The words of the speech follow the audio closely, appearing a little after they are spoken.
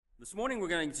This morning we're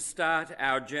going to start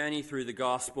our journey through the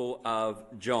Gospel of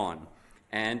John.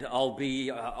 And I'll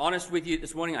be honest with you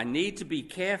this morning, I need to be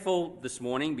careful this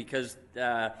morning because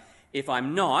if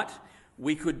I'm not,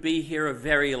 we could be here a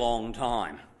very long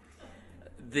time.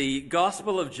 The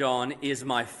Gospel of John is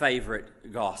my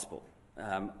favorite Gospel.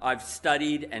 I've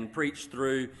studied and preached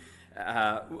through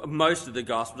most of the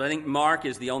Gospels. I think Mark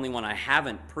is the only one I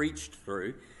haven't preached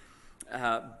through.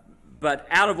 But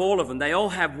out of all of them, they all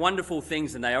have wonderful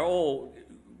things and they are all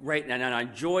great and I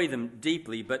enjoy them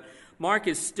deeply. But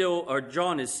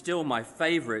John is still my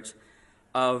favorite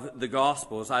of the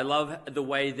Gospels. I love the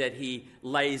way that he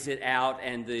lays it out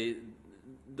and the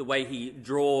way he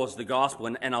draws the Gospel.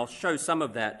 And I'll show some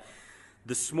of that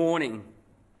this morning.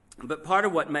 But part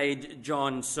of what made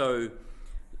John so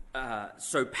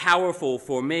powerful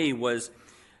for me was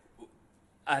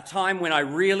a time when I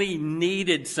really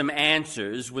needed some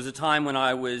answers was a time when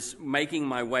I was making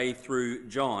my way through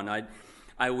John.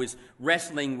 I was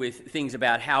wrestling with things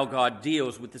about how God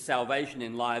deals with the salvation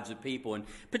in lives of people. And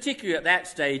particularly at that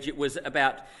stage, it was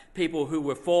about people who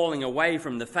were falling away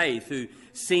from the faith, who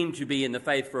seemed to be in the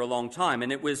faith for a long time.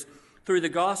 And it was through the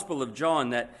Gospel of John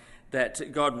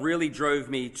that God really drove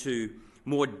me to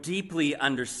more deeply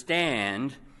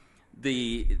understand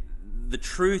the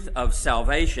truth of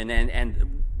salvation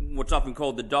and what's often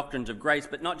called the doctrines of grace,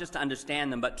 but not just to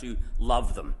understand them, but to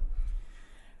love them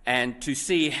and to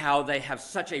see how they have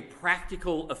such a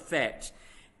practical effect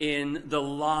in the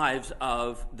lives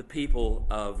of the people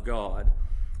of God.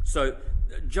 So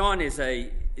John is a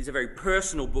very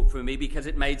personal book for me because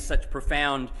it made such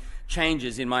profound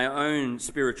changes in my own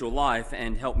spiritual life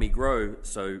and helped me grow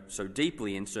so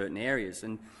deeply in certain areas.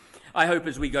 And I hope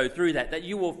as we go through that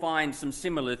you will find some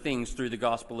similar things through the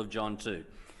Gospel of John too,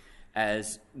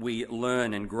 as we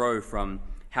learn and grow from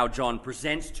how John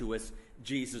presents to us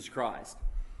Jesus Christ.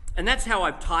 And that's how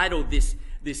I've titled this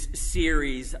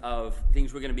series of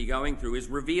things we're going to be going through, is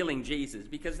Revealing Jesus,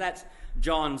 because that's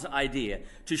John's idea,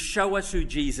 to show us who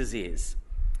Jesus is.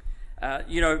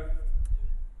 The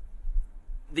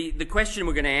question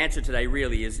we're going to answer today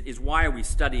really is why are we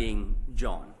studying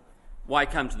John? Why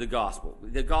come to the Gospel?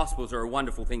 The Gospels are a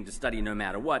wonderful thing to study no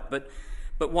matter what,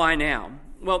 but why now?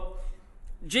 Well,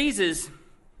 Jesus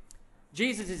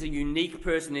is a unique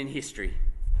person in history,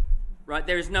 right?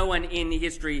 There is no one in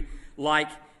history like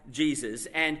Jesus,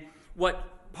 and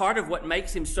part of what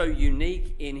makes him so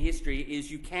unique in history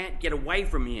is you can't get away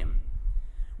from him.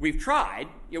 We've tried,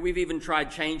 we've even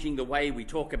tried changing the way we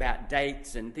talk about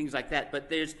dates and things like that, but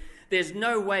there's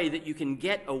no way that you can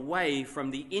get away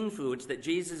from the influence that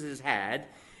Jesus has had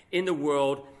in the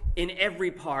world in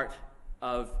every part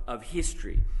of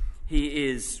history. He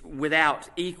is without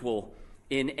equal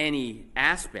in any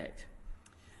aspect.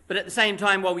 But at the same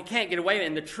time, while we can't get away,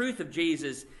 and the truth of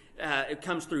Jesus it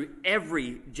comes through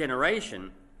every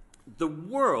generation, the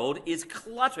world is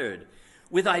cluttered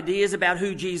with ideas about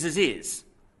who Jesus is.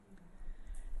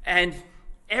 And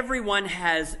everyone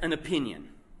has an opinion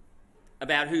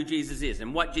about who Jesus is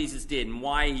and what Jesus did and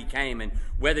why he came and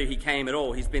whether he came at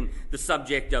all. He's been the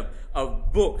subject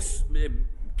of books,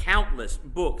 countless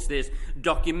books. There's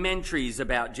documentaries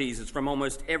about Jesus from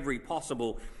almost every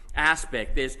possible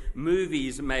aspect. There's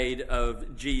movies made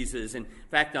of Jesus. In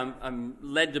fact, I'm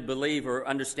led to believe or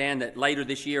understand that later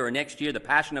this year or next year, The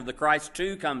Passion of the Christ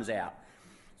 2 comes out.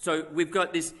 So we've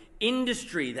got this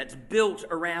industry that's built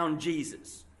around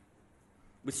Jesus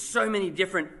with so many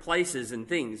different places and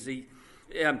things.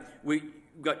 We've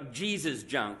got Jesus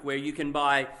junk, where you can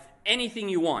buy anything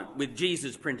you want with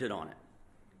Jesus printed on it.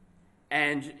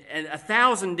 And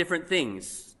 1,000 different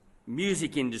things,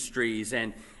 music industries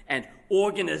and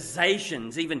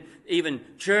organizations, even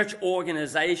church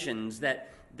organizations that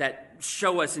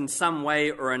show us in some way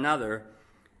or another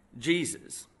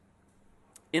Jesus.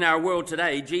 In our world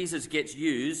today, Jesus gets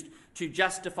used to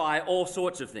justify all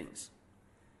sorts of things.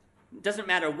 It doesn't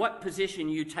matter what position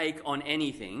you take on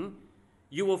anything,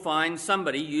 you will find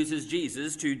somebody uses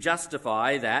Jesus to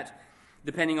justify that,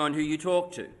 depending on who you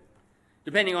talk to.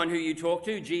 Depending on who you talk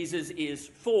to, Jesus is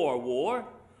for war,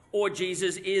 or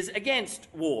Jesus is against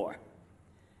war.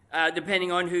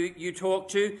 Depending on who you talk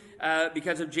to,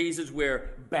 because of Jesus, we're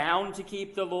bound to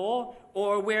keep the law,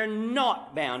 or we're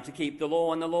not bound to keep the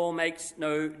law, and the law makes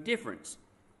no difference.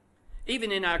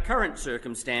 Even in our current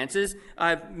circumstances,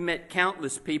 I've met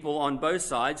countless people on both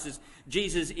sides as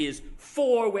Jesus is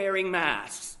for wearing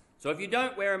masks. So if you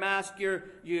don't wear a mask,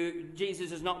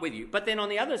 Jesus is not with you. But then on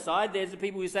the other side, there's the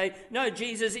people who say, no,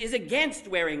 Jesus is against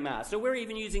wearing masks. So we're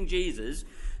even using Jesus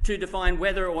to define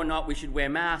whether or not we should wear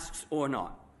masks or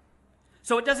not.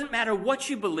 So it doesn't matter what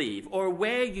you believe or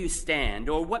where you stand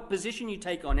or what position you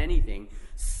take on anything,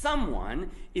 someone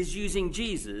is using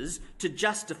Jesus to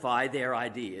justify their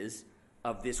ideas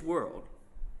of this world.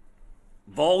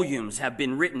 Volumes have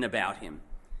been written about him.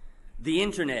 The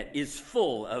internet is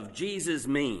full of Jesus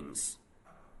memes.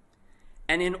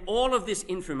 And in all of this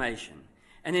information,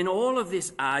 and in all of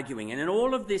this arguing, and in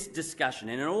all of this discussion,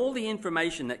 and in all the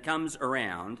information that comes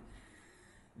around,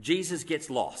 Jesus gets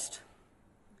lost,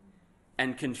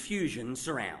 and confusion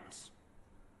surrounds.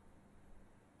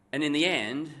 And in the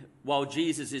end, while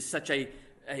Jesus is such an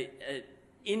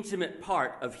intimate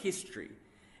part of history,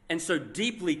 and so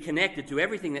deeply connected to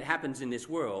everything that happens in this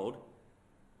world,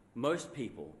 most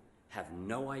people have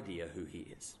no idea who he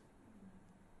is.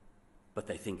 But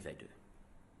they think they do.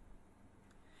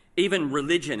 Even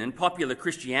religion and popular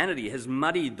Christianity has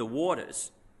muddied the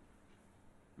waters.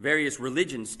 Various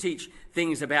religions teach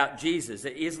things about Jesus.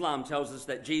 Islam tells us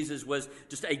that Jesus was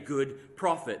just a good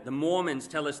prophet. The Mormons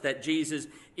tell us that Jesus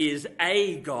is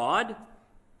a God.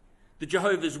 The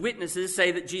Jehovah's Witnesses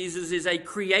say that Jesus is a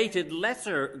created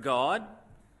lesser God.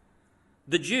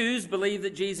 The Jews believe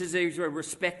that Jesus is a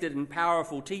respected and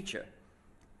powerful teacher.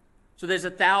 So there's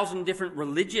 1,000 different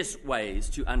religious ways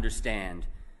to understand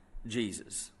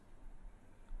Jesus.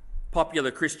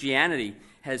 Popular Christianity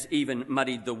has even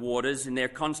muddied the waters in their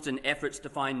constant efforts to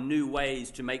find new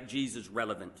ways to make Jesus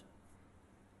relevant,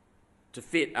 to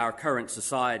fit our current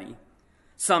society.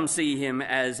 Some see him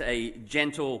as a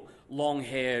gentle,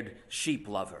 long-haired sheep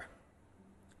lover.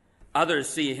 Others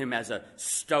see him as a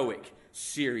stoic,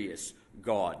 serious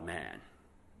God-man.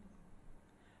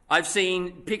 I've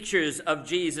seen pictures of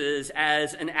Jesus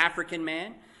as an African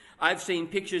man. I've seen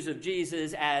pictures of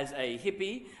Jesus as a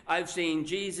hippie. I've seen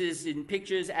Jesus in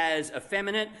pictures as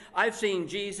effeminate. I've seen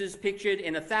Jesus pictured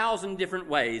in 1,000 different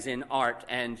ways in art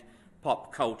and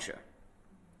pop culture.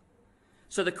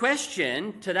 So the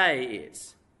question today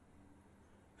is,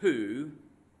 who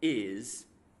is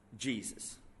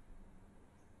Jesus?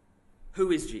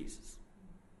 Who is Jesus?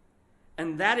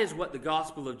 And that is what the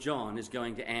Gospel of John is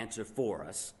going to answer for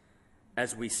us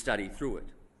as we study through it.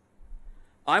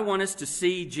 I want us to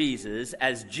see Jesus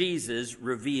as Jesus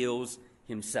reveals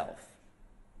himself,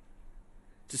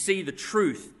 to see the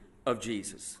truth of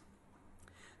Jesus.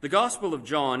 The Gospel of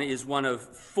John is one of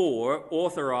 4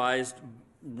 authorized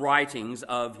writings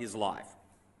of his life.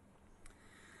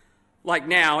 Like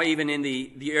now, even in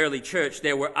the early church,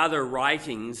 there were other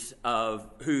writings of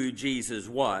who Jesus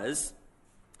was,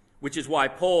 which is why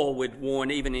Paul would warn,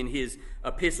 even in his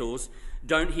epistles,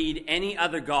 don't heed any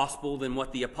other gospel than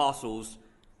what the apostles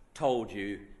told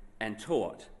you and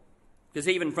taught. Because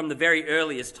even from the very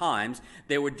earliest times,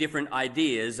 there were different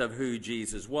ideas of who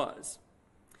Jesus was.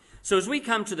 So as we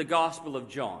come to the Gospel of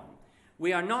John,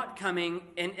 we are not coming,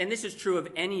 and this is true of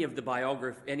any of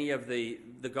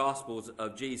the Gospels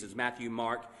of Jesus, Matthew,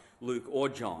 Mark, Luke, or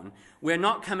John. We're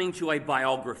not coming to a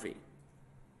biography.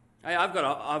 I've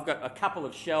got a couple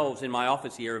of shelves in my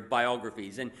office here of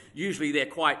biographies, and usually they're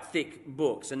quite thick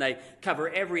books, and they cover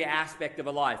every aspect of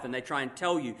a life, and they try and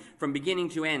tell you from beginning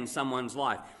to end someone's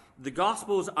life. The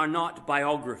Gospels are not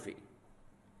biography.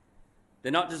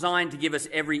 They're not designed to give us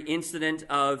every incident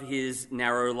of his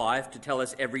narrow life, to tell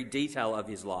us every detail of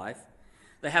his life.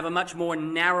 They have a much more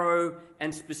narrow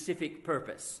and specific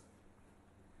purpose.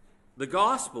 The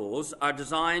Gospels are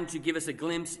designed to give us a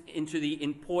glimpse into the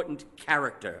important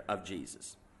character of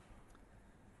Jesus,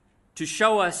 to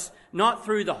show us, not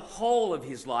through the whole of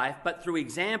his life, but through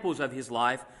examples of his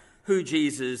life, who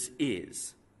Jesus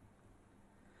is.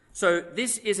 So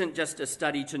this isn't just a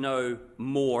study to know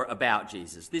more about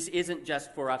Jesus. This isn't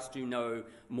just for us to know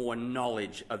more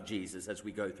knowledge of Jesus as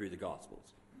we go through the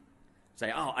Gospels.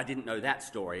 Say, oh, I didn't know that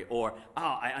story, or, oh,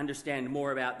 I understand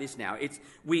more about this now.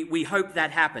 We hope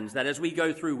that happens, that as we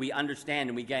go through, we understand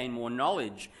and we gain more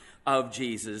knowledge of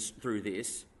Jesus through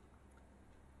this.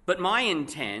 But my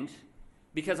intent,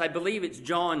 because I believe it's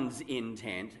John's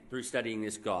intent through studying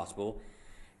this gospel,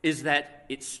 is that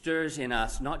it stirs in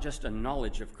us not just a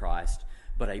knowledge of Christ,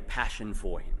 but a passion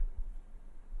for him.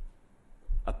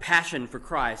 A passion for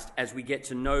Christ as we get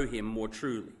to know him more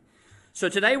truly. So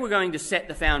today we're going to set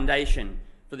the foundation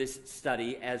for this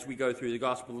study as we go through the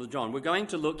Gospel of John. We're going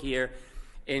to look here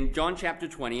in John chapter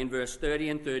 20 in verse 30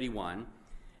 and 31.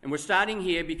 And we're starting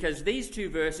here because these 2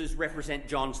 verses represent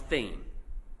John's theme.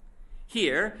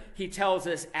 Here he tells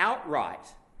us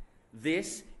outright,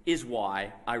 this is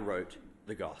why I wrote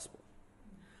the Gospel.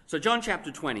 So John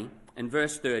chapter 20 and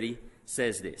verse 30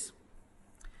 says this: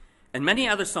 "And many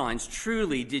other signs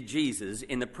truly did Jesus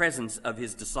in the presence of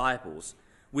his disciples,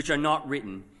 which are not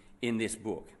written in this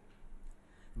book.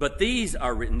 But these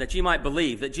are written that ye might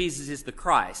believe that Jesus is the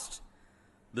Christ,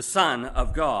 the Son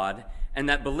of God, and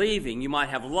that believing you might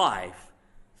have life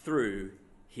through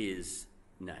his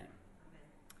name.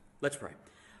 Let's pray.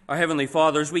 Our Heavenly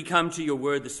Father, as we come to your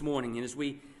word this morning, and as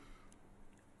we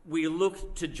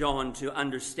look to John to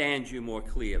understand you more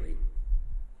clearly,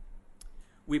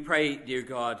 we pray, dear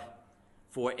God,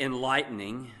 for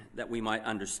enlightening that we might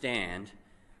understand,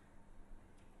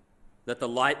 that the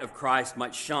light of Christ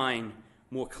might shine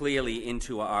more clearly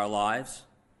into our lives,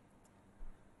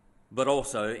 but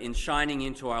also in shining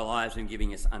into our lives and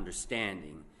giving us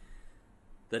understanding,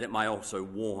 that it might also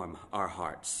warm our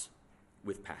hearts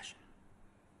with passion.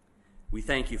 We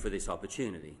thank you for this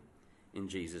opportunity. In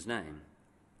Jesus' name,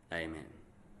 amen.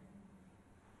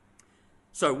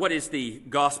 So what is the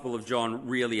Gospel of John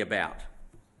really about?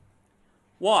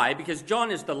 Why? Because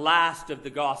John is the last of the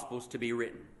Gospels to be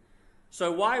written.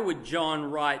 So why would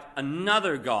John write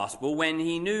another Gospel when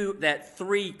he knew that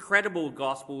 3 credible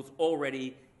Gospels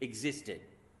already existed?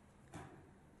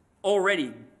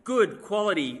 Already good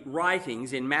quality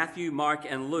writings in Matthew, Mark,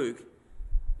 and Luke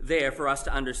there for us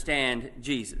to understand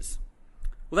Jesus.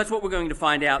 Well, that's what we're going to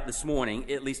find out this morning,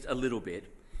 at least a little bit.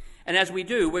 And as we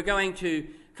do, we're going to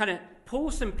kind of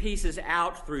pull some pieces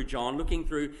out through John, looking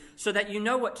through, so that you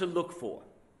know what to look for.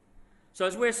 So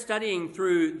as we're studying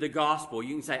through the gospel,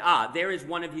 you can say, there is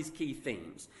one of his key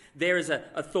themes. There is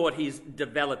a thought he's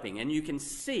developing. And you can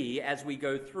see as we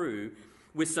go through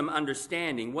with some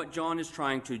understanding what John is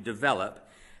trying to develop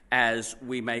as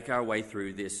we make our way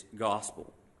through this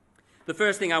gospel. The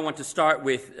first thing I want to start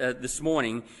with this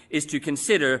morning is to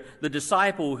consider the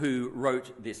disciple who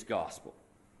wrote this gospel.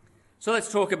 So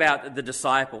let's talk about the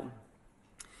disciple.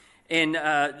 In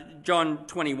John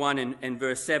 21 and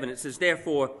verse 7, it says,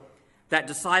 "Therefore, that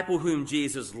disciple whom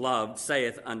Jesus loved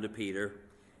saith unto Peter,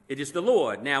 It is the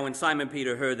Lord. Now when Simon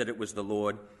Peter heard that it was the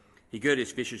Lord, he girded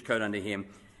his fisher's coat unto him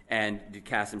and did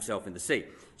cast himself in the sea."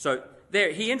 So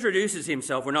there he introduces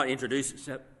himself, or not introduces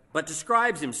himself, but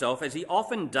describes himself as he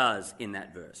often does in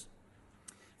that verse.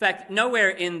 In fact, nowhere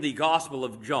in the Gospel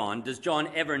of John does John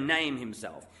ever name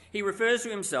himself. He refers to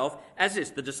himself as this,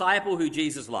 the disciple who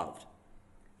Jesus loved.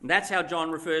 And that's how John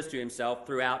refers to himself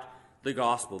throughout the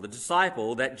Gospel, the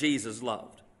disciple that Jesus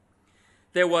loved.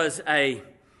 There was a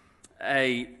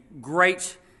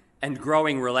great and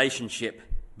growing relationship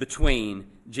between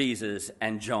Jesus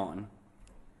and John.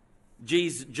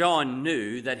 John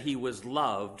knew that he was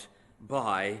loved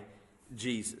by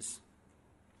Jesus.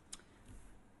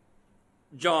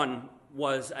 John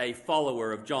was a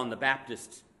follower of John the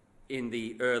Baptist in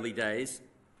the early days,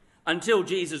 until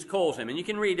Jesus calls him. And you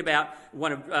can read about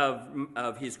one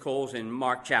of his calls in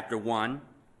Mark chapter 1.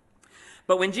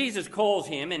 But when Jesus calls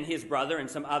him and his brother and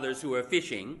some others who are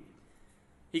fishing,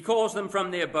 he calls them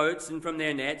from their boats and from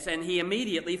their nets, and he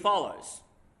immediately follows.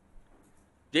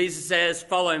 Jesus says,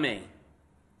 "Follow me."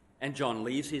 And John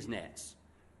leaves his nets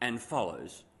and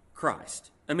follows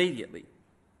Christ immediately.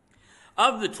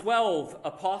 Of the 12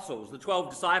 apostles, the 12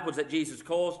 disciples that Jesus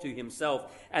calls to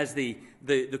himself as the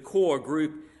core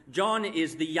group, John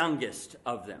is the youngest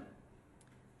of them.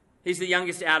 He's the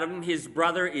youngest out of them. His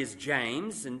brother is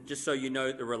James, and just so you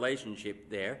know the relationship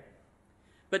there.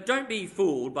 But don't be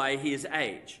fooled by his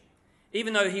age.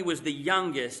 Even though he was the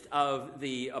youngest of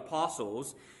the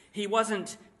apostles, he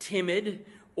wasn't timid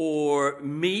or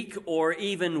meek or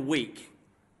even weak.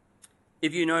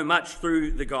 If you know much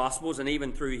through the Gospels and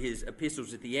even through his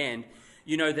epistles at the end,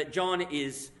 you know that John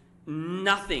is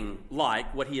nothing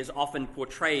like what he is often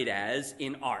portrayed as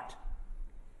in art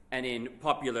and in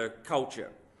popular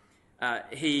culture.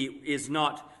 He is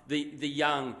not the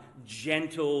young,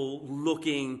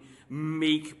 gentle-looking,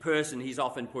 meek person he's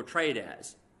often portrayed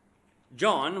as.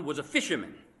 John was a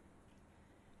fisherman.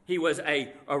 He was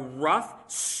a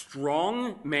rough,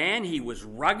 strong man. He was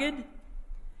rugged.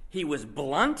 He was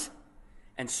blunt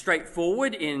and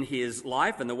straightforward in his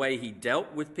life and the way he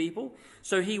dealt with people.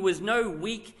 So he was no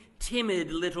weak,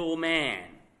 timid little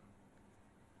man.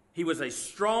 He was a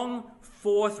strong,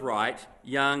 forthright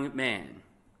young man.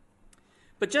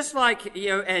 But just like,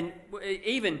 and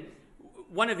even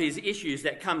one of his issues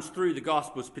that comes through the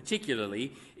Gospels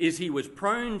particularly is he was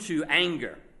prone to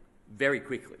anger very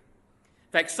quickly.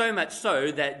 In fact, so much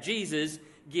so that Jesus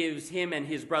gives him and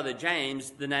his brother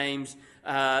James the names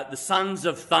the sons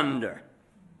of thunder.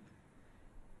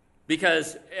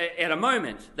 Because at a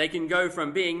moment, they can go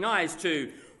from being nice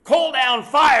to call down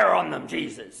fire on them,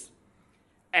 Jesus.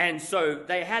 And so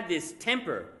they had this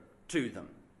temper to them.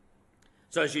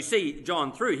 So as you see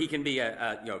John through, he can be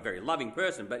a very loving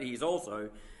person, but he's also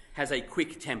has a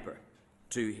quick temper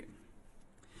to him.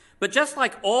 But just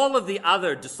like all of the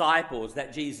other disciples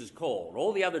that Jesus called,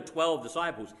 all the other 12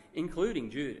 disciples,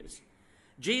 including Judas,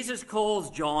 Jesus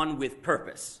calls John with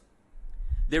purpose.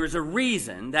 There is a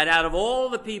reason that out of all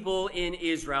the people in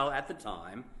Israel at the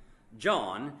time,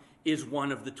 John is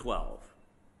one of the 12.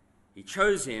 He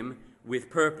chose him with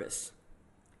purpose.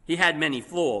 He had many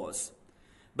flaws,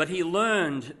 but he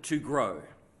learned to grow.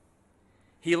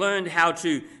 He learned how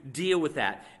to deal with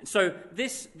that. So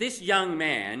this young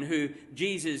man, who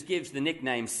Jesus gives the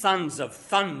nickname Sons of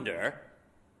Thunder,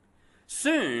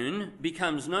 soon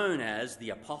becomes known as the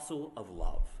Apostle of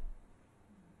Love.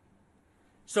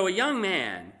 So a young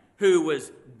man who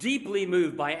was deeply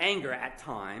moved by anger at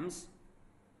times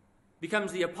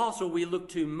becomes the apostle we look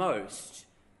to most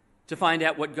to find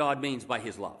out what God means by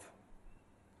his love.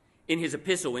 In his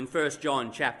epistle in 1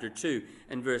 John chapter 2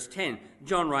 and verse 10,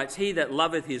 John writes, "He that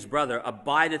loveth his brother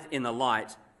abideth in the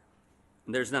light,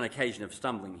 and there is none occasion of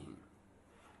stumbling in him."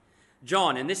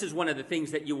 John, and this is one of the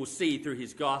things that you will see through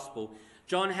his gospel,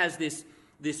 John has this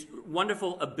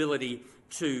wonderful ability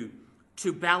to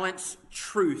balance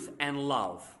truth and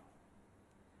love.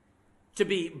 To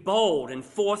be bold and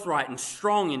forthright and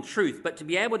strong in truth, but to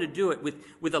be able to do it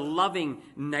with a loving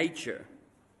nature.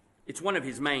 It's one of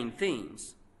his main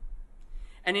themes.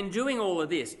 And in doing all of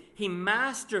this, he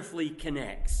masterfully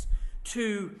connects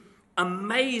two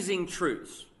amazing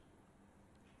truths,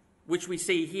 which we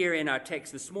see here in our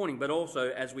text this morning, but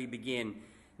also as we begin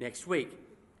next week.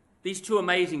 These two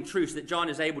amazing truths that John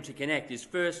is able to connect is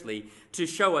firstly to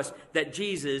show us that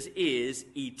Jesus is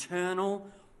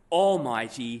eternal,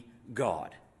 almighty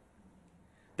God.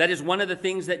 That is one of the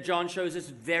things that John shows us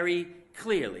very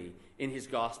clearly in his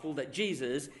gospel, that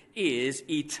Jesus is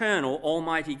eternal,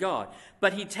 almighty God.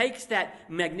 But he takes that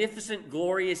magnificent,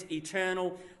 glorious,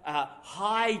 eternal,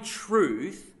 high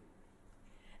truth,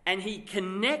 and he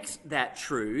connects that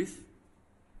truth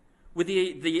with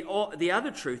the other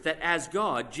truth that as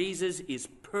God, Jesus is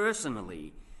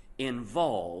personally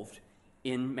involved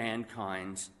in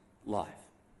mankind's life.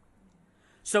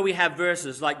 So we have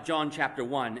verses like John chapter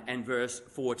 1 and verse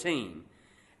 14.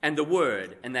 And the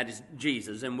Word, and that is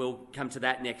Jesus, and we'll come to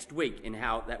that next week in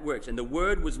how that works. And the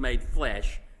Word was made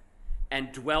flesh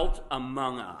and dwelt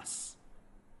among us.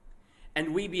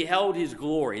 And we beheld his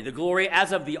glory, the glory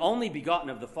as of the only begotten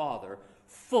of the Father,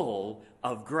 full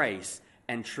of grace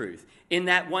and truth. In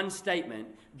that one statement,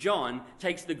 John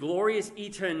takes the glorious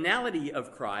eternality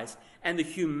of Christ and the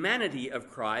humanity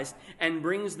of Christ and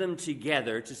brings them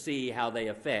together to see how they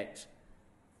affect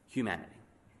humanity.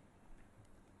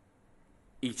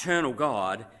 Eternal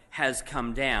God has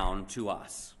come down to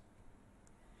us.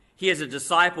 He is a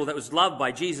disciple that was loved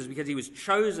by Jesus because he was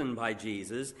chosen by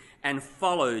Jesus and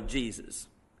followed Jesus.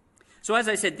 So as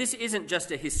I said, this isn't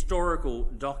just a historical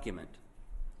document.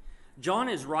 John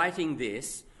is writing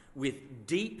this with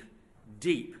deep,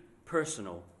 deep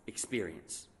personal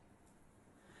experience.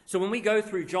 So when we go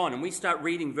through John and we start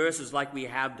reading verses like we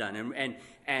have done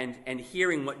and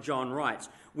hearing what John writes,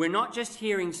 we're not just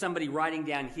hearing somebody writing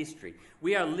down history.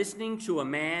 We are listening to a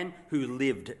man who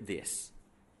lived this,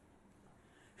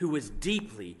 who was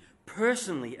deeply,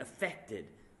 personally affected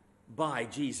by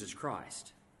Jesus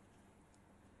Christ.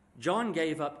 John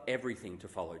gave up everything to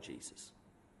follow Jesus.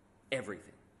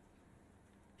 Everything.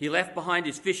 He left behind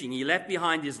his fishing. He left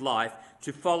behind his life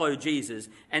to follow Jesus,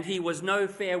 and he was no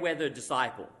fair-weather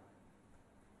disciple.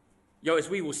 As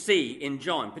we will see in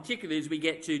John, particularly as we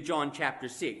get to John chapter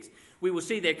 6, we will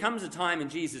see there comes a time in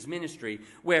Jesus' ministry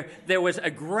where there was a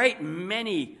great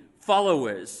many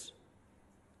followers,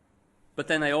 but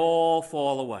then they all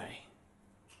fall away.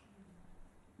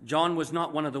 John was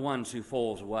not one of the ones who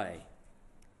falls away.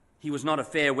 He was not a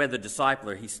fair-weather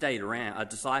discipler. He stayed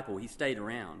around. He stayed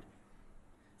around.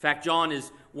 In fact, John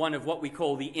is one of what we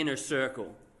call the inner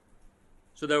circle.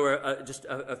 So there were just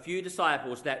a few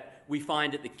disciples that we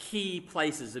find at the key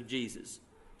places of Jesus.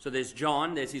 So there's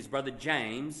John, there's his brother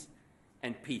James,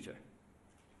 and Peter.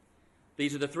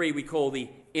 These are the three we call the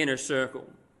inner circle.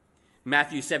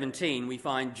 Matthew 17, we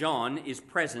find John is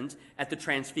present at the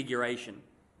transfiguration.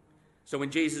 So when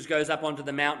Jesus goes up onto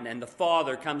the mountain and the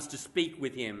Father comes to speak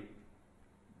with him,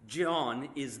 John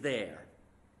is there.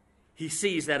 He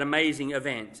sees that amazing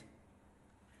event.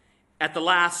 At the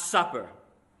Last Supper,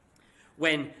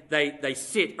 when they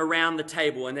sit around the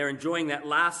table and they're enjoying that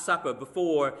Last Supper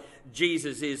before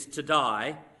Jesus is to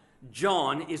die,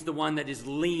 John is the one that is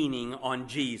leaning on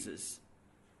Jesus.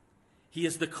 He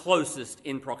is the closest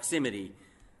in proximity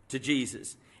to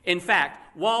Jesus. In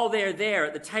fact, while they're there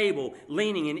at the table,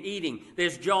 leaning and eating,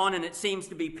 there's John, and it seems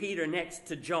to be Peter next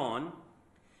to John.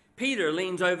 Peter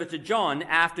leans over to John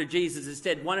after Jesus has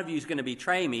said, "One of you is going to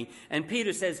betray me." And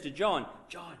Peter says to John,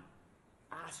 "John,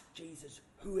 ask Jesus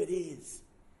who it is.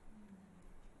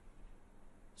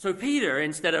 So Peter,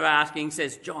 instead of asking,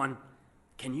 says, John,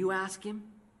 can you ask him?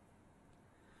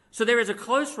 So there is a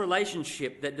close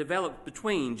relationship that developed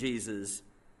between Jesus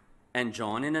and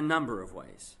John in a number of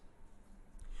ways.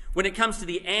 When it comes to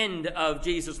the end of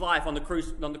Jesus' life on the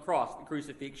cross, the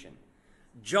crucifixion,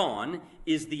 John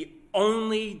is the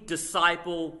only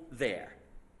disciple there.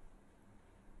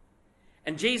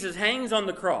 And Jesus hangs on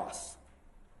the cross.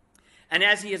 And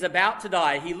as he is about to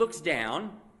die, he looks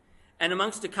down, and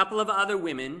amongst a couple of other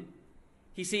women,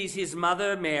 he sees his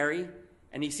mother Mary,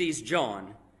 and he sees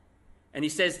John. And he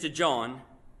says to John,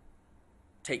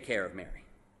 take care of Mary.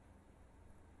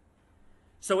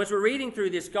 So as we're reading through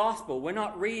this gospel, we're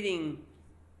not reading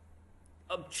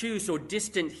obtuse or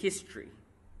distant history.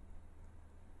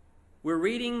 We're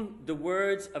reading the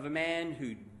words of a man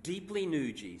who deeply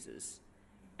knew Jesus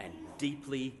and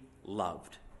deeply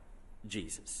loved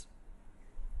Jesus.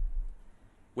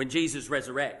 When Jesus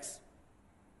resurrects,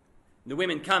 the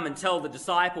women come and tell the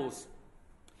disciples,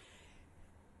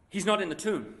 he's not in the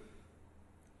tomb.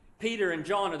 Peter and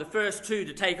John are the first two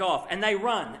to take off, and they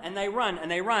run, and they run, and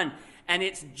they run. And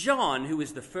it's John who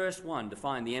is the first one to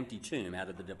find the empty tomb out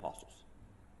of the apostles.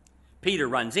 Peter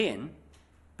runs in,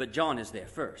 but John is there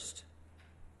first.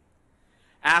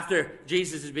 After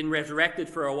Jesus has been resurrected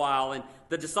for a while, and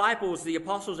the disciples, the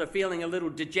apostles, are feeling a little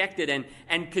dejected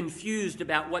and confused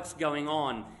about what's going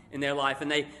on in their life,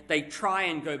 and they try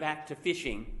and go back to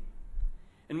fishing.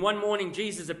 And one morning,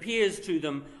 Jesus appears to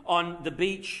them on the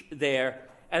beach there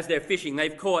as they're fishing.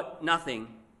 They've caught nothing.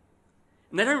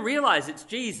 And they don't realize it's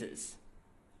Jesus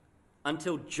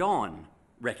until John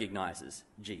recognizes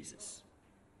Jesus.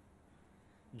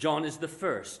 John is the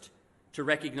first to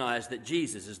recognize that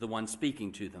Jesus is the one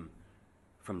speaking to them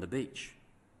from the beach.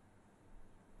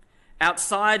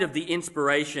 Outside of the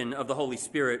inspiration of the Holy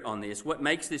Spirit on this, what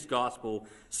makes this gospel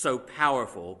so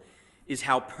powerful is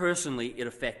how personally it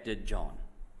affected John.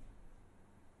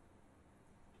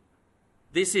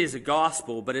 This is a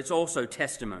gospel, but it's also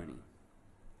testimony.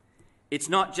 It's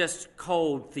not just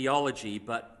cold theology,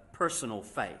 but personal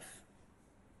faith.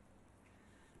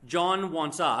 John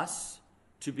wants us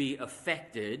to be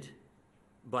affected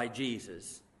by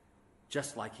Jesus,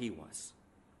 just like he was.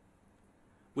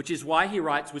 Which is why he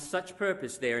writes with such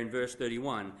purpose there in verse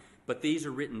 31, but these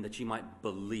are written that you might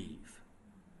believe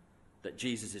that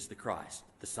Jesus is the Christ,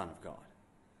 the Son of God.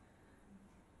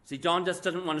 See, John just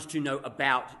doesn't want us to know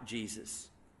about Jesus.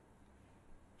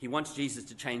 He wants Jesus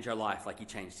to change our life like he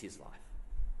changed his life.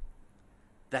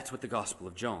 That's what the Gospel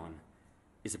of John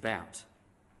is about.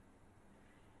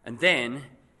 And then,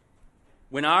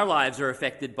 when our lives are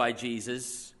affected by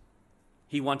Jesus,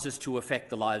 he wants us to affect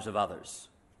the lives of others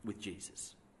with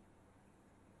Jesus.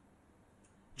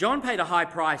 John paid a high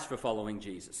price for following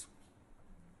Jesus.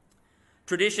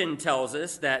 Tradition tells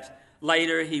us that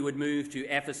later he would move to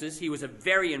Ephesus. He was a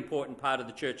very important part of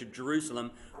the Church of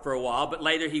Jerusalem for a while, but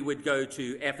later he would go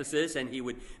to Ephesus and he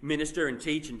would minister and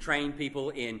teach and train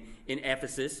people in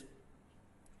Ephesus.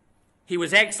 He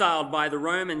was exiled by the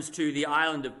Romans to the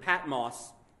island of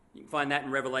Patmos. You can find that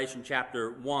in Revelation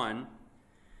chapter 1.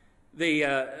 The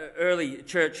early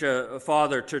church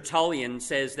father Tertullian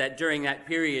says that during that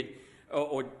period,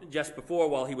 or just before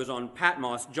while he was on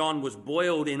Patmos, John was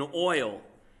boiled in oil,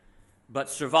 but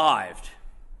survived.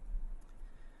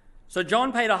 So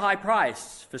John paid a high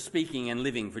price for speaking and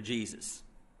living for Jesus,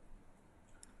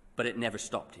 but it never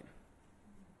stopped him.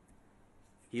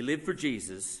 He lived for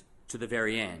Jesus to the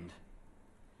very end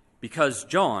because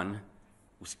John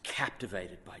was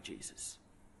captivated by Jesus.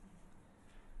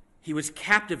 He was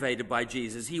captivated by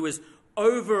Jesus. He was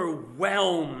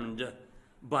overwhelmed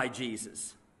by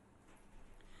Jesus.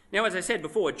 Now, as I said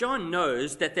before, John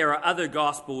knows that there are other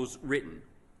gospels written.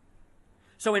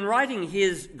 So in writing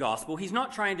his gospel, he's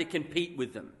not trying to compete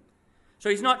with them. So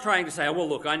he's not trying to say, oh, well,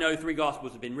 look, I know 3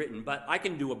 gospels have been written, but I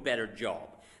can do a better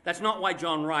job. That's not why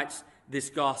John writes this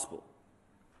gospel.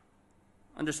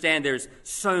 Understand there's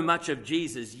so much of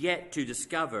Jesus yet to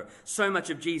discover, so much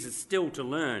of Jesus still to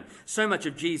learn, so much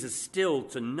of Jesus still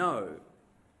to know.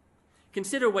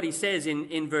 Consider what he says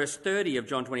in verse 30 of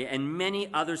John 20, and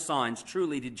many other signs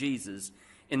truly did Jesus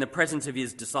in the presence of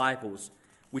his disciples,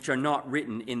 which are not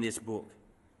written in this book.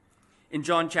 In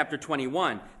John chapter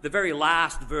 21, the very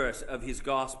last verse of his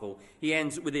gospel, he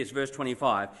ends with this, verse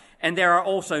 25, and there are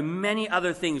also many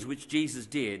other things which Jesus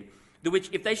did, which,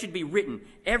 if they should be written,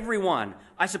 every one,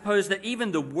 I suppose that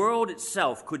even the world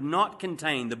itself could not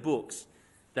contain the books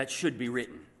that should be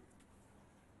written.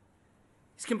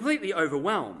 He's completely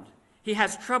overwhelmed. He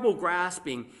has trouble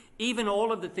grasping even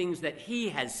all of the things that he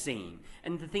has seen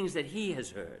and the things that he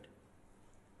has heard.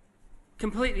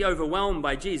 completely overwhelmed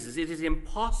by Jesus. It is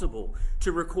impossible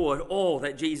to record all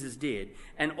that Jesus did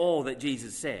and all that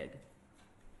Jesus said.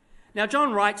 Now,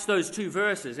 John writes those 2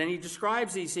 verses, and he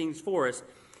describes these things for us,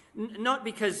 not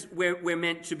because we're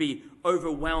meant to be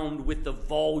overwhelmed with the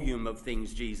volume of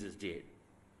things Jesus did.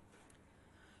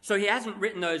 So he hasn't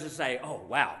written those to say, oh,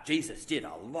 wow, Jesus did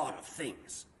a lot of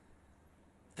things.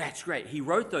 That's great. He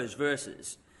wrote those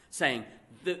verses saying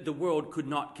the world could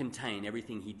not contain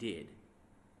everything he did.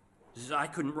 He says, I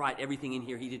couldn't write everything in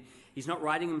here he did. He's not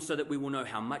writing them so that we will know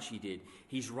how much he did.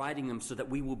 He's writing them so that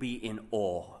we will be in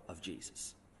awe of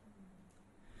Jesus.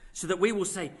 So that we will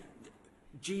say,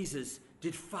 Jesus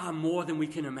did far more than we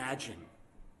can imagine.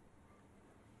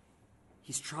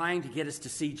 He's trying to get us to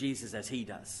see Jesus as he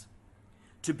does,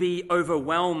 to be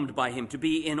overwhelmed by him, to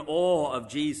be in awe of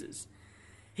Jesus.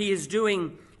 He is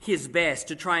doing his best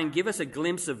to try and give us a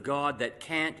glimpse of God that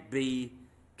can't be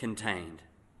contained.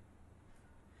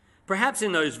 Perhaps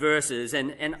in those verses,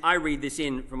 and I read this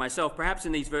in for myself, perhaps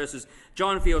in these verses,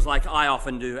 John feels like I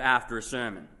often do after a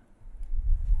sermon.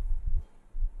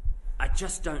 I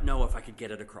just don't know if I could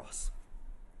get it across.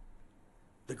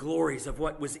 The glories of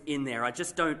what was in there. I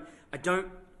don't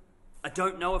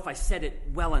know if I said it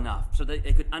well enough so that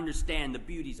they could understand the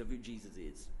beauties of who Jesus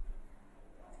is.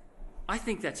 I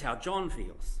think that's how John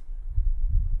feels.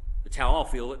 It's how I'll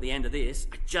feel at the end of this.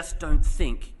 I just don't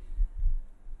think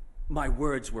my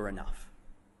words were enough.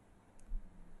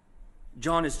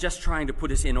 John is just trying to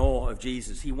put us in awe of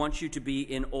Jesus. He wants you to be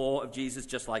in awe of Jesus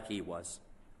just like he was.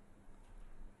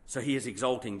 So he is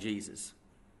exalting Jesus.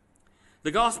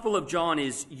 The Gospel of John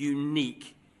is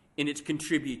unique in its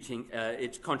contribution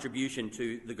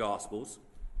to the Gospels.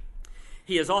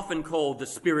 He is often called the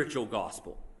spiritual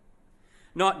gospel,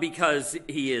 not because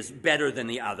he is better than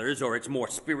the others or it's more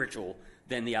spiritual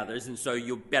than the others, and so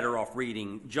you're better off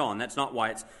reading John. That's not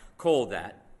why it's called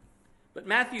that. But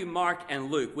Matthew, Mark, and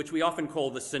Luke, which we often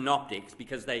call the synoptics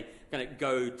because they kind of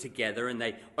go together and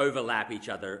they overlap each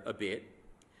other a bit,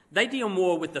 they deal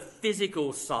more with the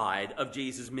physical side of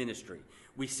Jesus' ministry.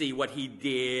 We see what he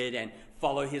did and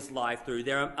follow his life through.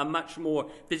 They're a much more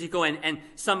physical, and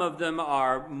some of them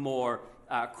are more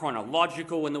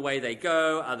chronological in the way they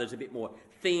go. Others a bit more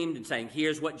themed and saying,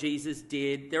 here's what Jesus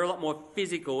did. They're a lot more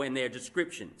physical in their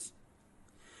descriptions.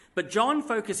 But John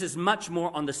focuses much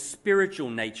more on the spiritual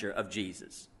nature of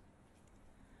Jesus.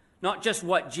 Not just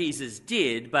what Jesus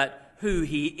did, but who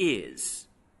he is,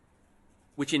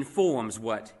 which informs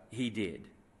what he did.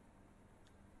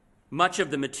 Much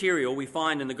of the material we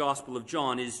find in the Gospel of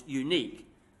John is unique.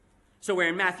 So where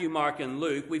in Matthew, Mark, and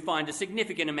Luke, we find a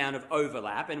significant amount of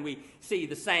overlap, and we see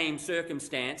the same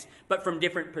circumstance, but from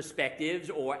different perspectives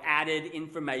or added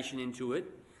information into it.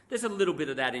 There's a little bit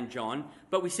of that in John,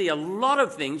 but we see a lot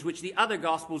of things which the other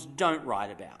Gospels don't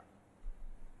write about.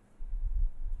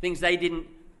 Things they didn't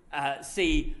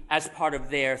see as part of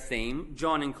their theme,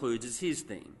 John includes as his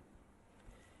theme.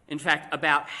 In fact,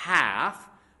 about half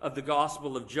of the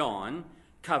Gospel of John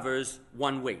covers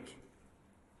 1 week,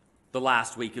 the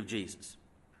last week of Jesus.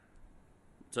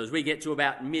 So as we get to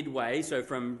about midway, so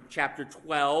from chapter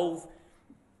 12,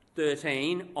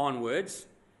 13 onwards,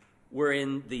 we're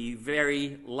in the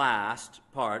very last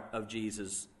part of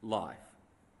Jesus' life.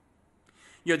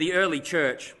 You know, the early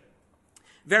church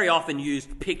very often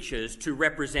used pictures to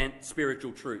represent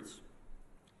spiritual truths.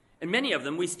 And many of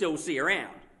them we still see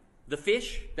around. The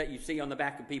fish that you see on the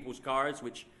back of people's cars,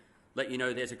 which let you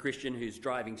know there's a Christian who's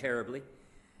driving terribly,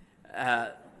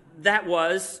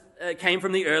 came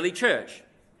from the early church.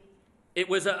 It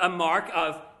was a mark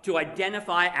to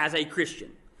identify as a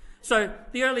Christian. So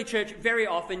the early church very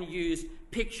often used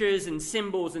pictures and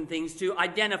symbols and things to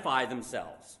identify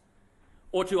themselves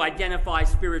or to identify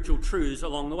spiritual truths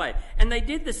along the way. And they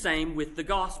did the same with the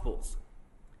Gospels.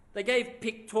 They gave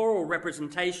pictorial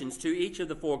representations to each of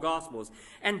the 4 Gospels.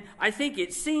 And I think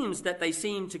it seems that they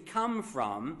seem to come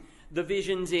from the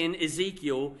visions in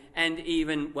Ezekiel and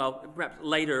even, perhaps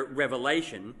later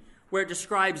Revelation, where it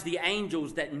describes the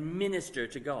angels that minister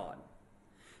to God.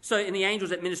 So in the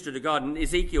angels that minister to God, in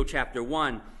Ezekiel chapter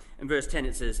 1 and verse 10,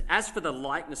 it says, as for the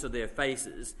likeness of their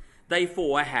faces, they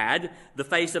 4 had the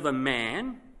face of a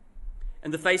man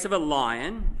and the face of a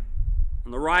lion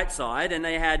on the right side, and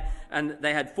they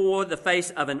had 4 the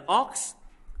face of an ox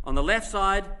on the left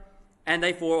side, and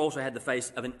they 4 also had the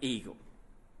face of an eagle.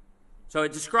 So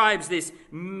it describes this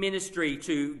ministry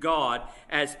to God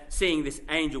as seeing this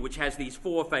angel which has these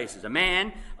 4 faces, a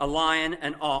man, a lion,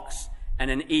 an ox,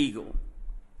 and an eagle.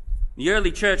 The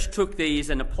early church took these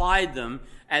and applied them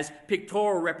as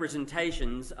pictorial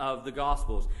representations of the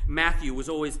Gospels. Matthew was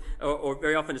always, or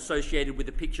very often associated with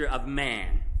the picture of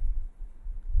man,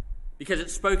 because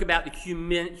it spoke about the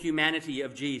humanity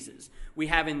of Jesus. We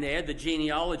have in there the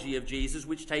genealogy of Jesus,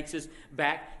 which takes us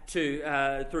back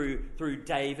to through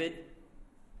David,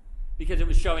 because it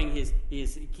was showing his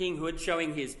kinghood,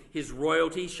 showing his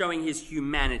royalty, showing his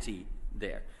humanity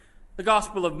there. The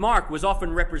Gospel of Mark was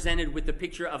often represented with the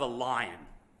picture of a lion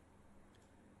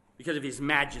because of his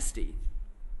majesty.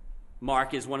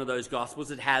 Mark is one of those Gospels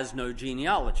that has no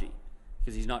genealogy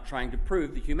because he's not trying to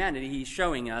prove the humanity. He's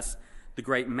showing us the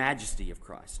great majesty of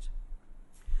Christ.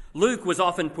 Luke was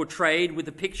often portrayed with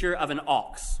the picture of an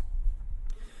ox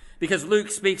because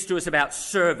Luke speaks to us about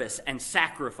service and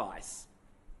sacrifice.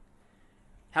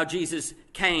 How Jesus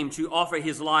came to offer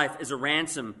his life as a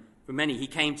ransom for many. He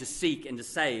came to seek and to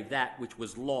save that which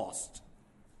was lost.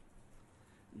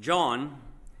 John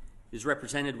is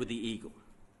represented with the eagle.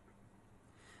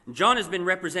 John has been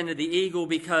represented the eagle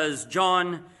because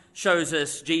John shows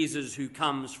us Jesus who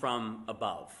comes from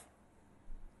above.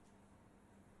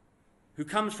 Who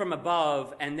comes from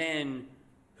above and then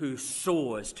who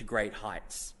soars to great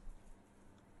heights.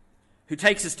 Who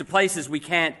takes us to places we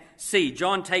can't see.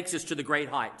 John takes us to the great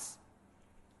heights.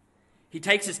 He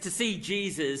takes us to see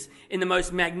Jesus in the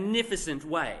most magnificent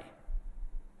way.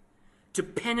 To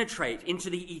penetrate into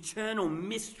the eternal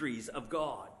mysteries of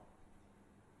God.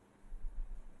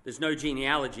 There's no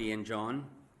genealogy in John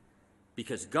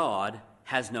because God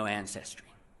has no ancestry.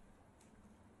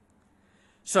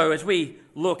 So as we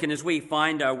look and as we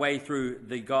find our way through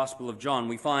the Gospel of John,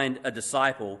 we find a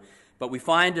disciple, but we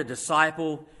find a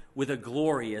disciple with a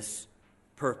glorious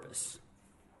purpose.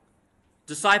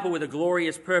 Disciple with a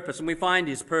glorious purpose, and we find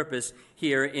his purpose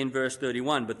here in verse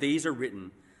 31. But these are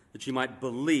written that you might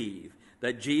believe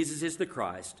that Jesus is the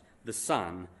Christ, the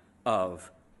Son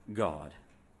of God.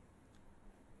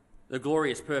 The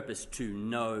glorious purpose to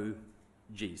know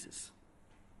Jesus.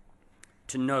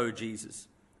 To know Jesus.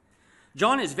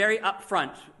 John is very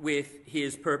upfront with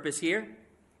his purpose here.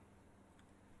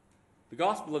 The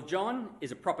Gospel of John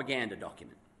is a propaganda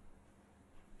document.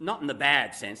 Not in the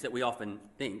bad sense that we often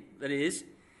think that it is.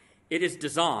 It is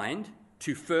designed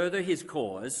to further his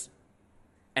cause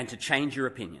and to change your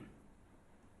opinion.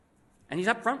 And he's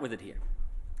upfront with it here.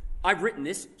 I've written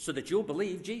this so that you'll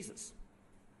believe Jesus.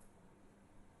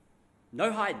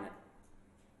 No hiding it.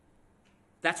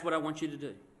 That's what I want you to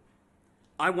do.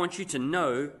 I want you to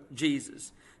know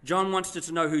Jesus. John wants us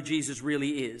to know who Jesus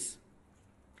really is.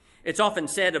 It's often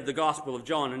said of the Gospel of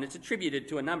John, and it's attributed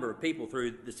to a number of people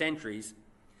through the centuries,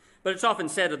 but it's often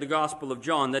said of the Gospel of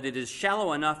John that it is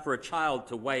shallow enough for a child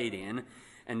to wade in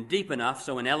and deep enough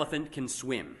so an elephant can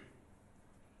swim.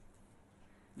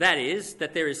 That is,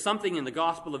 that there is something in the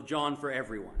Gospel of John for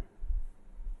everyone.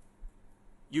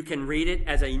 You can read it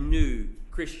as a new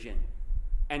Christian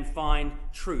and find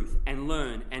truth and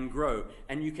learn and grow.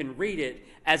 And you can read it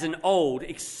as an old,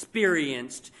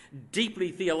 experienced,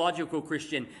 deeply theological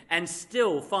Christian and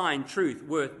still find truth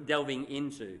worth delving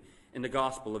into in the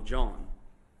Gospel of John.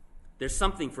 There's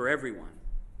something for everyone.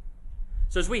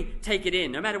 So as we take it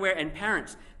in, no matter where, and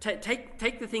parents,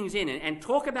 take the things in and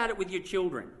talk about it with your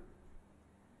children.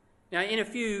 Now, in a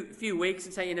few weeks,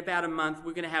 and say in about a month,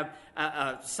 we're going to have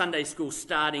a Sunday school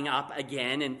starting up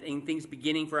again and things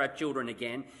beginning for our children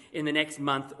again in the next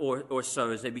month or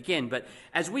so as they begin. But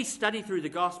as we study through the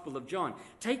Gospel of John,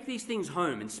 take these things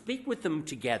home and speak with them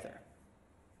together.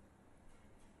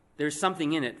 There's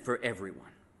something in it for everyone.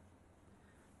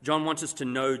 John wants us to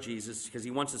know Jesus because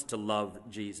he wants us to love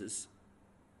Jesus.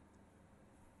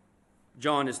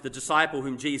 John is the disciple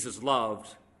whom Jesus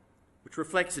loved, which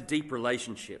reflects a deep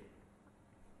relationship.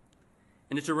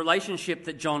 And it's a relationship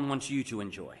that John wants you to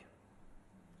enjoy.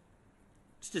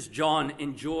 Just as John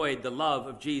enjoyed the love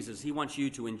of Jesus, he wants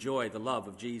you to enjoy the love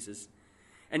of Jesus.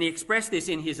 And he expressed this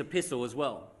in his epistle as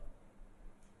well.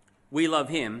 We love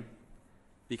him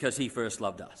because he first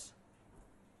loved us.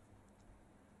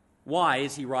 Why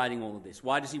is he writing all of this?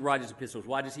 Why does he write his epistles?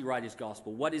 Why does he write his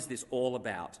gospel? What is this all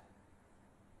about?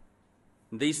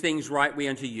 And these things write we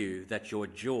unto you, that your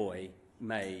joy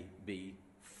may be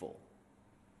full.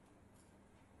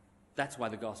 That's why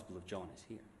the Gospel of John is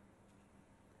here.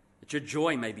 That your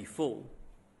joy may be full.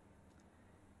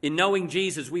 In knowing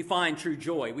Jesus, we find true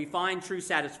joy. We find true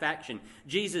satisfaction.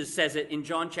 Jesus says it in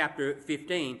John chapter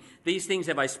 15. These things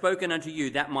have I spoken unto you,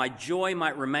 that my joy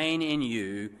might remain in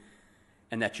you,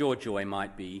 and that your joy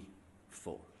might be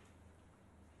full.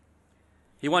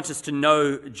 He wants us to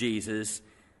know Jesus,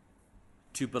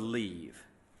 to believe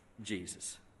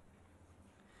Jesus.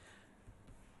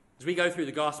 As we go through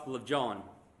the Gospel of John,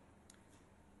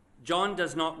 John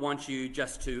does not want you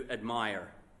just to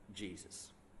admire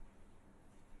Jesus.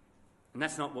 And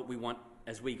that's not what we want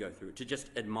as we go through it, to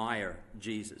just admire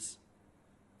Jesus.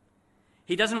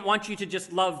 He doesn't want you to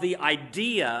just love the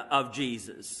idea of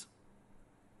Jesus.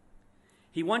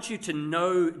 He wants you to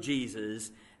know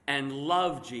Jesus and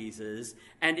love Jesus,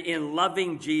 and in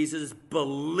loving Jesus,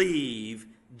 believe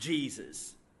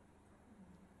Jesus.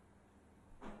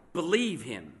 Believe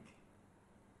him.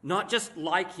 Not just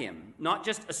like him, not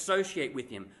just associate with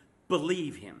him,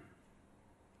 believe him.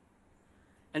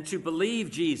 And to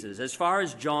believe Jesus, as far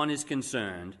as John is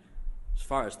concerned, as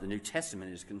far as the New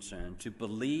Testament is concerned, to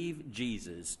believe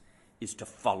Jesus is to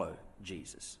follow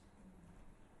Jesus.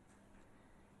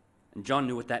 And John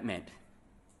knew what that meant.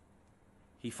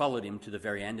 He followed him to the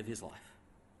very end of his life.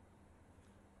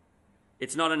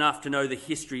 It's not enough to know the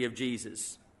history of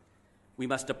Jesus. We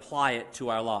must apply it to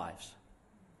our lives.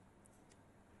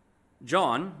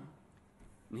 John,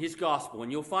 in his gospel,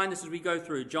 and you'll find this as we go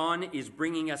through, John is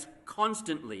bringing us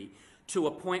constantly to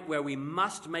a point where we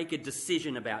must make a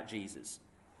decision about Jesus.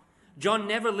 John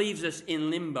never leaves us in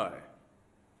limbo.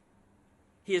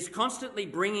 He is constantly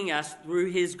bringing us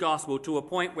through his gospel to a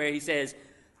point where he says,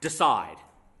 decide.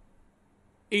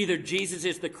 Either Jesus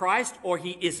is the Christ or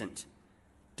he isn't.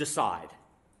 Decide.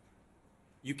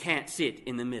 You can't sit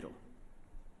in the middle.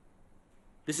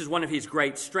 This is one of his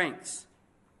great strengths.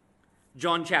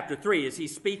 John chapter 3, as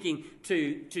he's speaking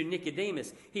to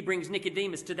Nicodemus, he brings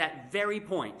Nicodemus to that very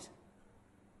point.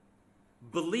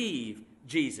 Believe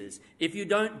Jesus. If you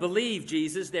don't believe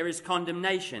Jesus, there is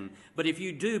condemnation. But if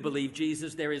you do believe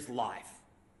Jesus, there is life.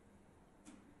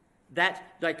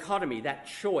 That dichotomy, that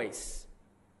choice,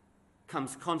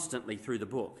 comes constantly through the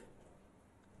book.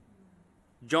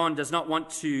 John does not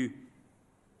want you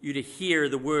to hear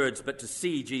the words, but to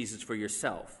see Jesus for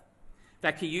yourself. In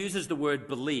fact, he uses the word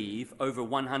believe over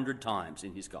 100 times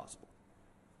in his gospel.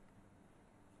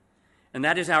 And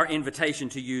that is our invitation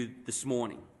to you this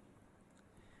morning.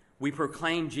 We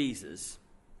proclaim Jesus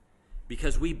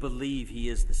because we believe he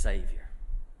is the Savior.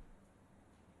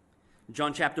 In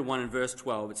John chapter 1 and verse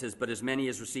 12, it says, "But as many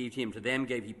as received him, to them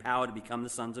gave he power to become the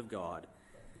sons of God,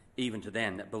 even to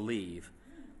them that believe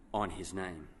on his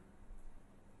name."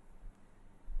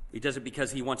 He does it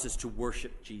because he wants us to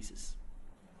worship Jesus.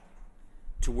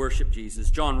 To worship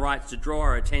Jesus. John writes to draw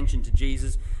our attention to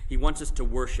Jesus. He wants us to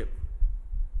worship.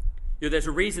 You know, there's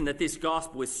a reason that this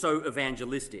gospel is so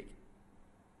evangelistic.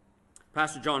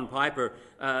 Pastor John Piper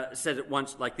said it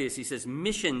once like this. He says,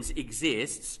 missions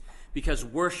exists because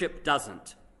worship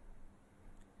doesn't.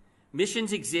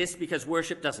 Missions exist because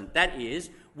worship doesn't. That is,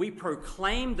 we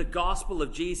proclaim the gospel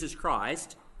of Jesus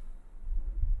Christ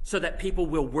so that people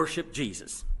will worship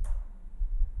Jesus.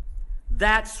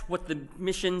 That's what the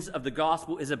missions of the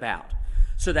gospel is about.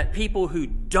 So that people who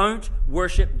don't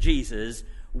worship Jesus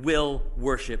will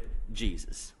worship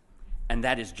Jesus. And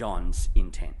that is John's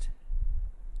intent.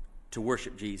 To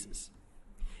worship Jesus.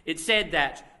 It said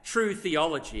that true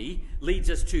theology leads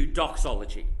us to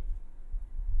doxology.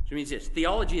 Which means this: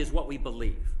 theology is what we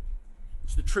believe.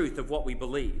 It's the truth of what we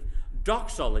believe.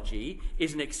 Doxology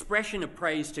is an expression of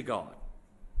praise to God.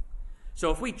 So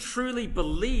if we truly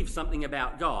believe something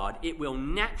about God, it will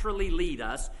naturally lead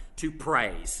us to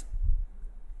praise.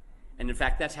 And in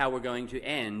fact, that's how we're going to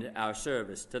end our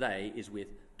service today, is with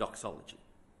doxology.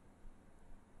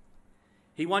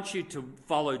 He wants you to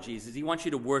follow Jesus. He wants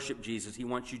you to worship Jesus. He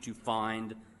wants you to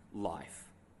find life.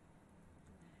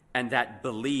 And that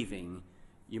believing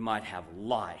you might have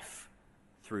life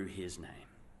through his name.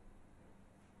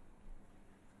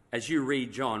 As you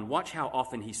read John, watch how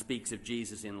often he speaks of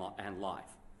Jesus and life.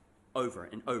 Over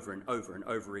and over and over and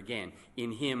over again.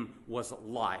 In him was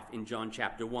life in John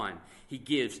chapter 1. He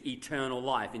gives eternal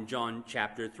life in John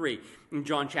chapter 3. In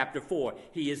John chapter 4,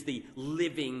 he is the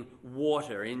living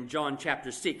water. In John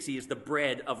chapter 6, he is the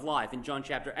bread of life. In John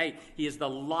chapter 8, he is the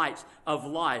light of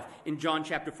life. In John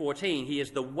chapter 14, he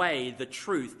is the way, the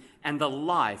truth, and the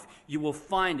life. You will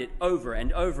find it over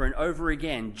and over and over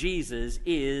again. Jesus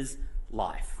is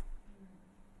life.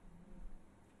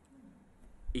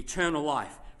 Eternal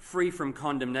life. Free from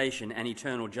condemnation and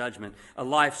eternal judgment, a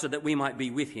life so that we might be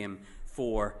with him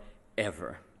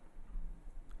forever.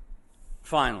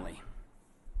 Finally,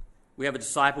 we have a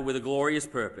disciple with a glorious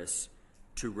purpose: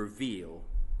 to reveal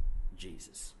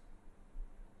Jesus.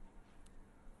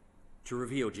 To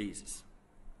reveal Jesus.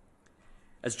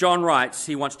 As John writes,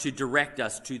 he wants to direct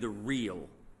us to the real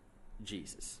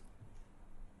Jesus.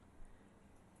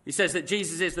 He says that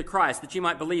Jesus is the Christ, that you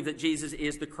might believe that Jesus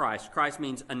is the Christ. Christ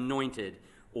means anointed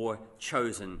or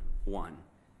chosen one.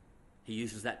 He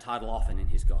uses that title often in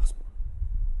his gospel.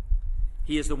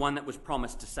 He is the one that was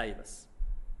promised to save us.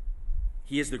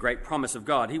 He is the great promise of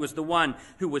God. He was the one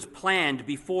who was planned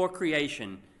before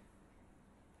creation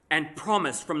and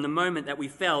promised from the moment that we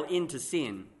fell into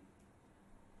sin.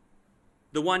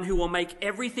 the one who will make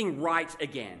everything right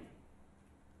again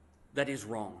that is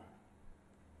wrong.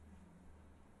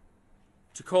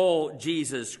 To call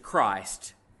Jesus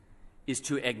Christ is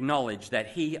to acknowledge that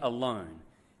he alone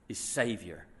is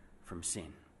Savior from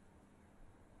sin.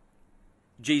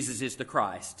 Jesus is the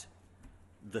Christ,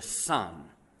 the Son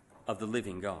of the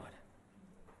living God.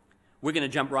 We're going to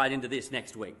jump right into this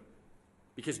next week,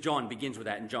 because John begins with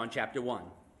that in John chapter 1.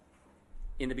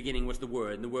 In the beginning was the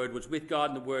Word, and the Word was with God,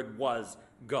 and the Word was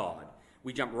God.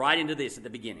 We jump right into this at the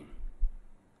beginning.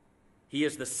 He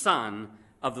is the Son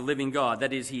of the living God.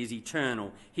 That is, he is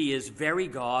eternal. He is very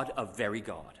God of very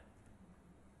God.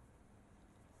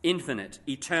 Infinite,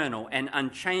 eternal, and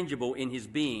unchangeable in his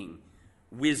being,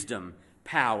 wisdom,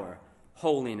 power,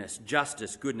 holiness,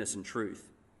 justice, goodness, and truth.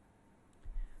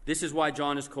 This is why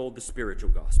John is called the spiritual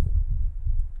gospel,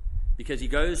 because he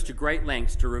goes to great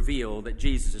lengths to reveal that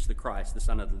Jesus is the Christ, the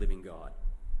Son of the living God.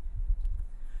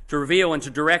 To reveal and to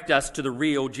direct us to the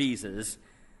real Jesus,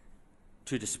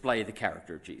 to display the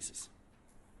character of Jesus.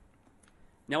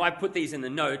 Now, I put these in the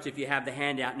notes. If you have the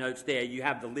handout notes there, you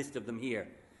have the list of them here.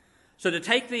 So to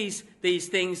take these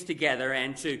things together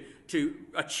and to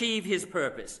achieve his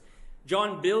purpose,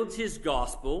 John builds his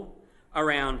gospel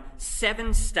around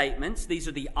 7 statements. These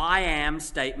are the I am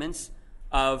statements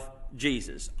of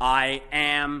Jesus. I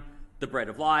am the bread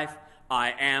of life.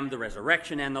 I am the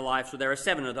resurrection and the life. So there are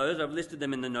 7 of those. I've listed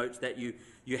them in the notes that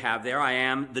you have there. I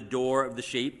am the door of the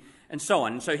sheep, and so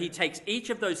on. And so he takes each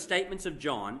of those statements of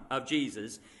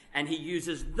Jesus, and he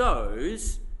uses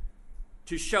those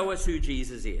to show us who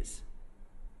Jesus is.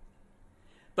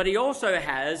 But he also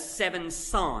has 7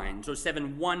 signs or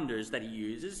 7 wonders that he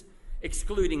uses,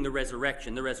 excluding the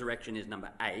resurrection. The resurrection is number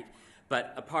 8.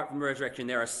 But apart from the resurrection,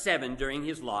 there are 7 during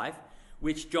his life,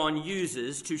 which John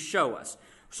uses to show us.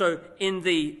 So in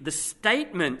the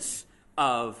statements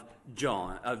of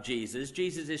Jesus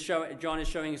is John is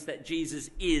showing us that Jesus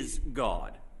is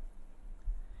God.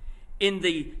 In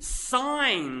the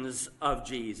signs of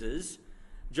Jesus,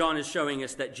 John is showing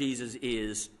us that Jesus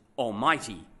is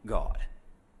Almighty God.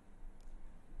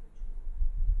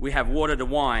 We have water to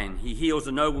wine. He heals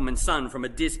a nobleman's son from a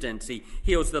distance. He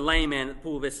heals the lame man at the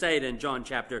pool of Bethsaida in John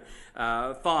chapter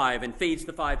 5 and feeds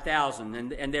the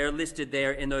 5,000. And they're listed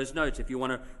there in those notes if you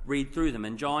want to read through them.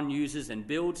 And John uses and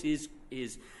builds his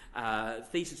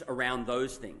thesis around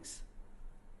those things.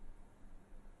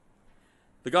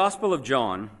 The Gospel of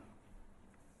John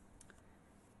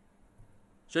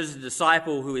shows a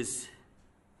disciple who has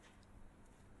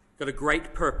got a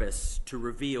great purpose to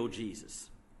reveal Jesus.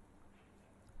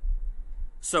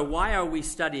 So why are we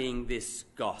studying this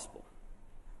gospel?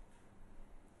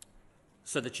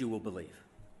 So that you will believe.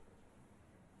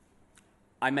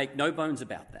 I make no bones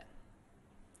about that.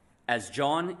 As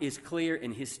John is clear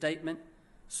in his statement,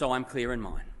 so I'm clear in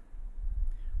mine.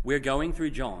 We're going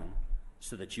through John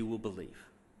so that you will believe.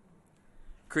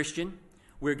 Christian,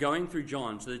 we're going through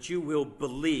John so that you will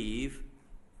believe,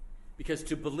 because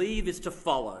to believe is to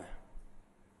follow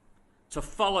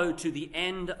to the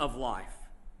end of life.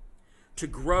 To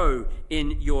grow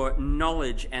in your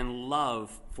knowledge and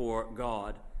love for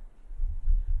God,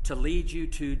 to lead you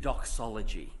to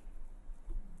doxology,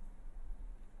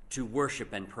 to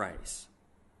worship and praise,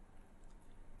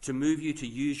 to move you to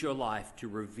use your life to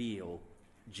reveal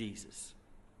Jesus.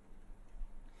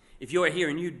 If you are here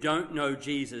and you don't know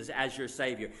Jesus as your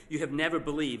Savior, you have never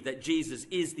believed that Jesus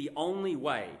is the only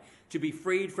way to be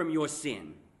freed from your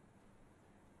sin,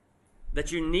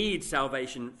 that you need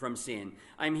salvation from sin,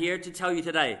 I'm here to tell you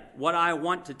today, what I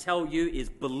want to tell you is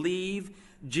believe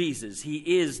Jesus.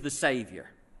 He is the Savior.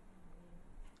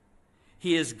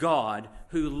 He is God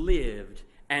who lived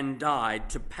and died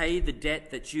to pay the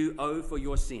debt that you owe for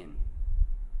your sin,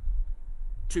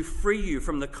 to free you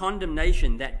from the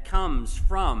condemnation that comes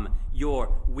from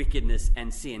your wickedness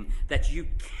and sin, that you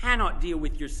cannot deal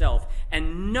with yourself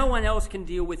and no one else can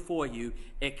deal with for you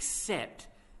except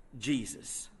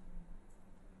Jesus.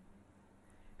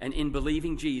 And in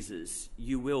believing Jesus,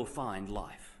 you will find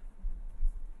life.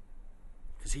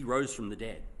 Because he rose from the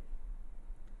dead.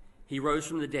 He rose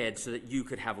from the dead so that you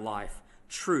could have life,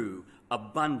 true,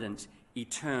 abundant,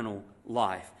 eternal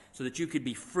life, so that you could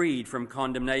be freed from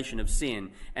condemnation of sin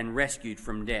and rescued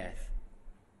from death.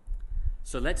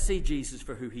 So let's see Jesus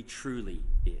for who he truly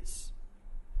is.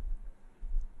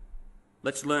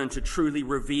 Let's learn to truly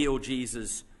reveal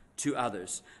Jesus to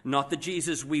others, not the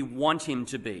Jesus we want him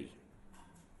to be,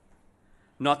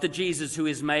 not the Jesus who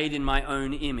is made in my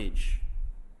own image.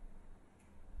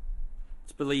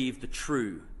 Let's believe the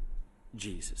true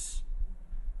Jesus.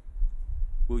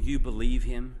 Will you believe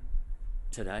him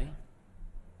today?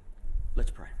 Let's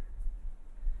pray.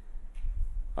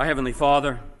 Our Heavenly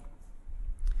Father,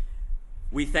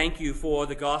 we thank you for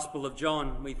the Gospel of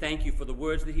John. We thank you for the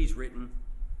words that he's written.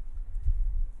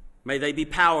 May they be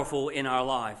powerful in our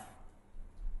life.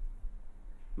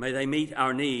 May they meet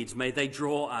our needs. May they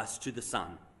draw us to the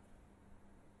Son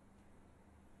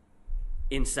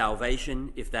in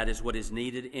salvation, if that is what is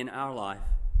needed in our life,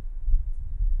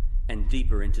 and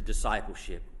deeper into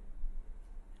discipleship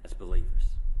as believers.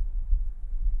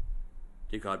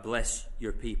 Dear God, bless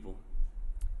your people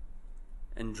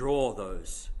and draw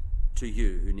those to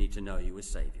you who need to know you as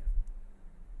Savior.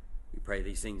 We pray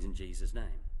these things in Jesus' name.